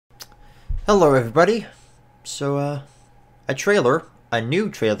Hello everybody. So, a new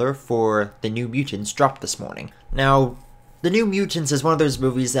trailer for The New Mutants dropped this morning. Now, The New Mutants is one of those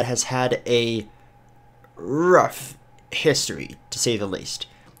movies that has had a rough history, to say the least.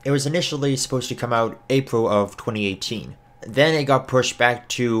 It was initially supposed to come out April of 2018. Then it got pushed back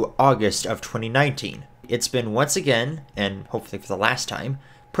to August of 2019. It's been once again, and hopefully for the last time,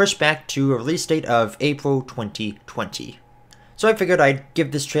 pushed back to a release date of April 2020. So I figured I'd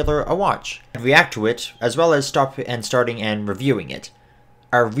give this trailer a watch, and react to it, as well as starting and reviewing it.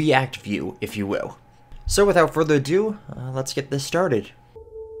 A react view, if you will. So without further ado, let's get this started.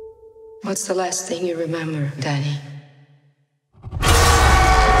 What's the last thing you remember, Danny?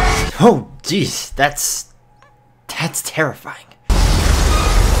 Oh, jeez, that's terrifying.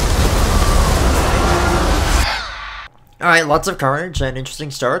 Alright, lots of carnage and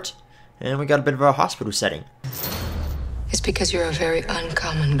interesting start, and we got a bit of a hospital setting. It's because you're a very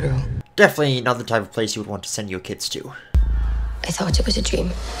uncommon girl. Definitely not the type of place you would want to send your kids to. I thought it was a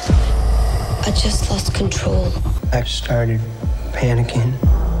dream. I just lost control. I started panicking.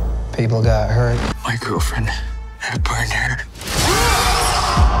 People got hurt. My girlfriend had burned hair.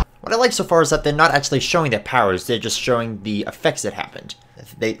 What I like so far is that they're not actually showing their powers, they're just showing the effects that happened.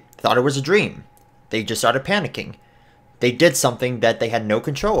 They thought it was a dream. They just started panicking. They did something that they had no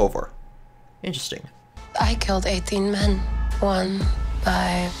control over. Interesting. I killed 18 men, one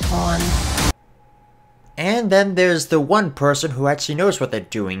by one. And then there's the one person who actually knows what they're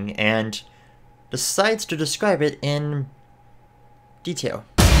doing and decides to describe it in detail.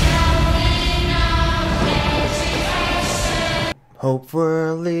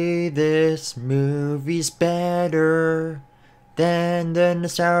 Hopefully this movie's better than the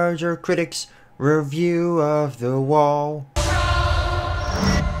nostalgia critics' review of The Wall.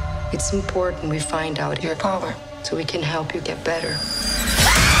 It's important we find out your power so we can help you get better.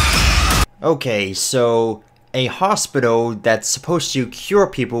 Okay, so a hospital that's supposed to cure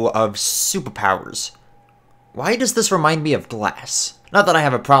people of superpowers. Why does this remind me of Glass? Not that I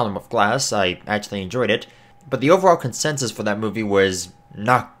have a problem with Glass, I actually enjoyed it, but the overall consensus for that movie was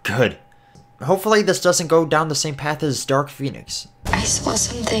not good. Hopefully this doesn't go down the same path as Dark Phoenix. I saw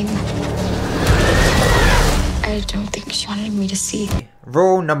something I don't think she wanted me to see.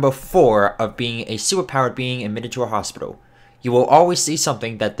 Rule number 4 of being a superpowered being admitted to a hospital. You will always see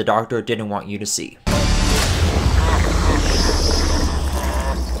something that the doctor didn't want you to see.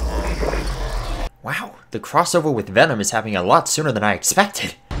 Wow, the crossover with Venom is happening a lot sooner than I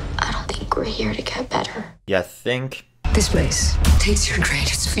expected. I don't think we're here to get better. You think? This place takes your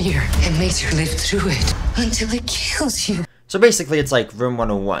greatest fear and makes you live through it until it kills you. So basically it's like Room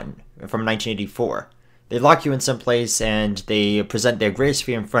 101 from 1984. They lock you in some place and they present their greatest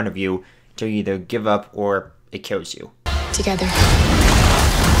fear in front of you to either give up or it kills you. Together.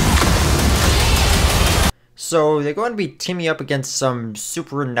 So they're going to be teaming up against some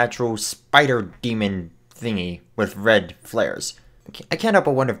supernatural spider demon thingy with red flares. I can't help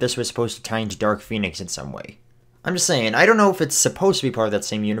but wonder if this was supposed to tie into Dark Phoenix in some way. I'm just saying, I don't know if it's supposed to be part of that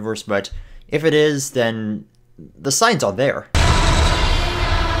same universe, but if it is, then the signs are there.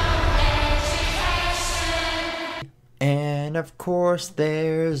 And of course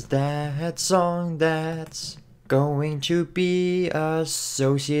there's that song that's going to be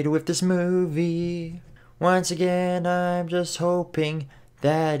associated with this movie. Once again, I'm just hoping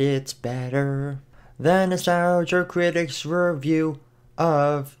that it's better than nostalgia critics' review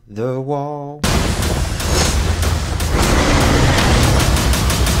of The Wall.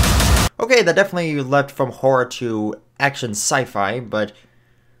 Okay, that definitely left from horror to action sci-fi, but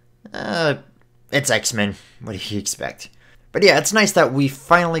it's X-Men. What do you expect? But yeah, it's nice that we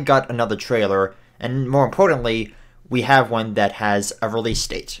finally got another trailer, and more importantly, we have one that has a release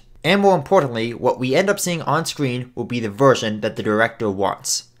date. And more importantly, what we end up seeing on screen will be the version that the director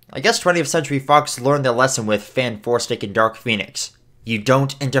wants. I guess 20th Century Fox learned their lesson with Fan Forstic and Dark Phoenix. You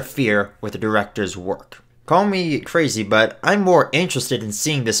don't interfere with the director's work. Call me crazy, but I'm more interested in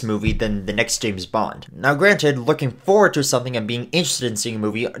seeing this movie than the next James Bond. Now granted, looking forward to something and being interested in seeing a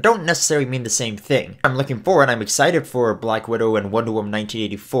movie don't necessarily mean the same thing. I'm looking forward, I'm excited for Black Widow and Wonder Woman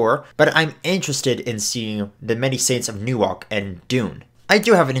 1984, but I'm interested in seeing The Many Saints of Newark and Dune. I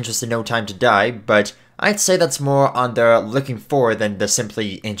do have an interest in No Time to Die, but I'd say that's more on the looking forward than the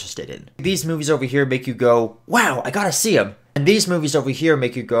simply interested in. These movies over here make you go, wow, I gotta see them. And these movies over here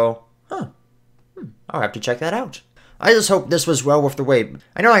make you go, huh. I'll have to check that out. I just hope this was well worth the wait.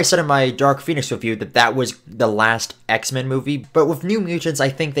 I know I said in my Dark Phoenix review that that was the last X-Men movie, but with New Mutants, I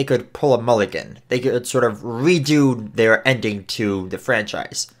think they could pull a mulligan. They could sort of redo their ending to the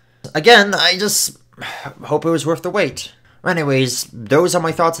franchise. Again, I just hope it was worth the wait. Anyways, those are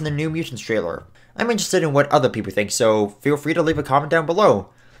my thoughts on the New Mutants trailer. I'm interested in what other people think, so feel free to leave a comment down below.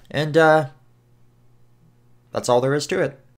 And, that's all there is to it.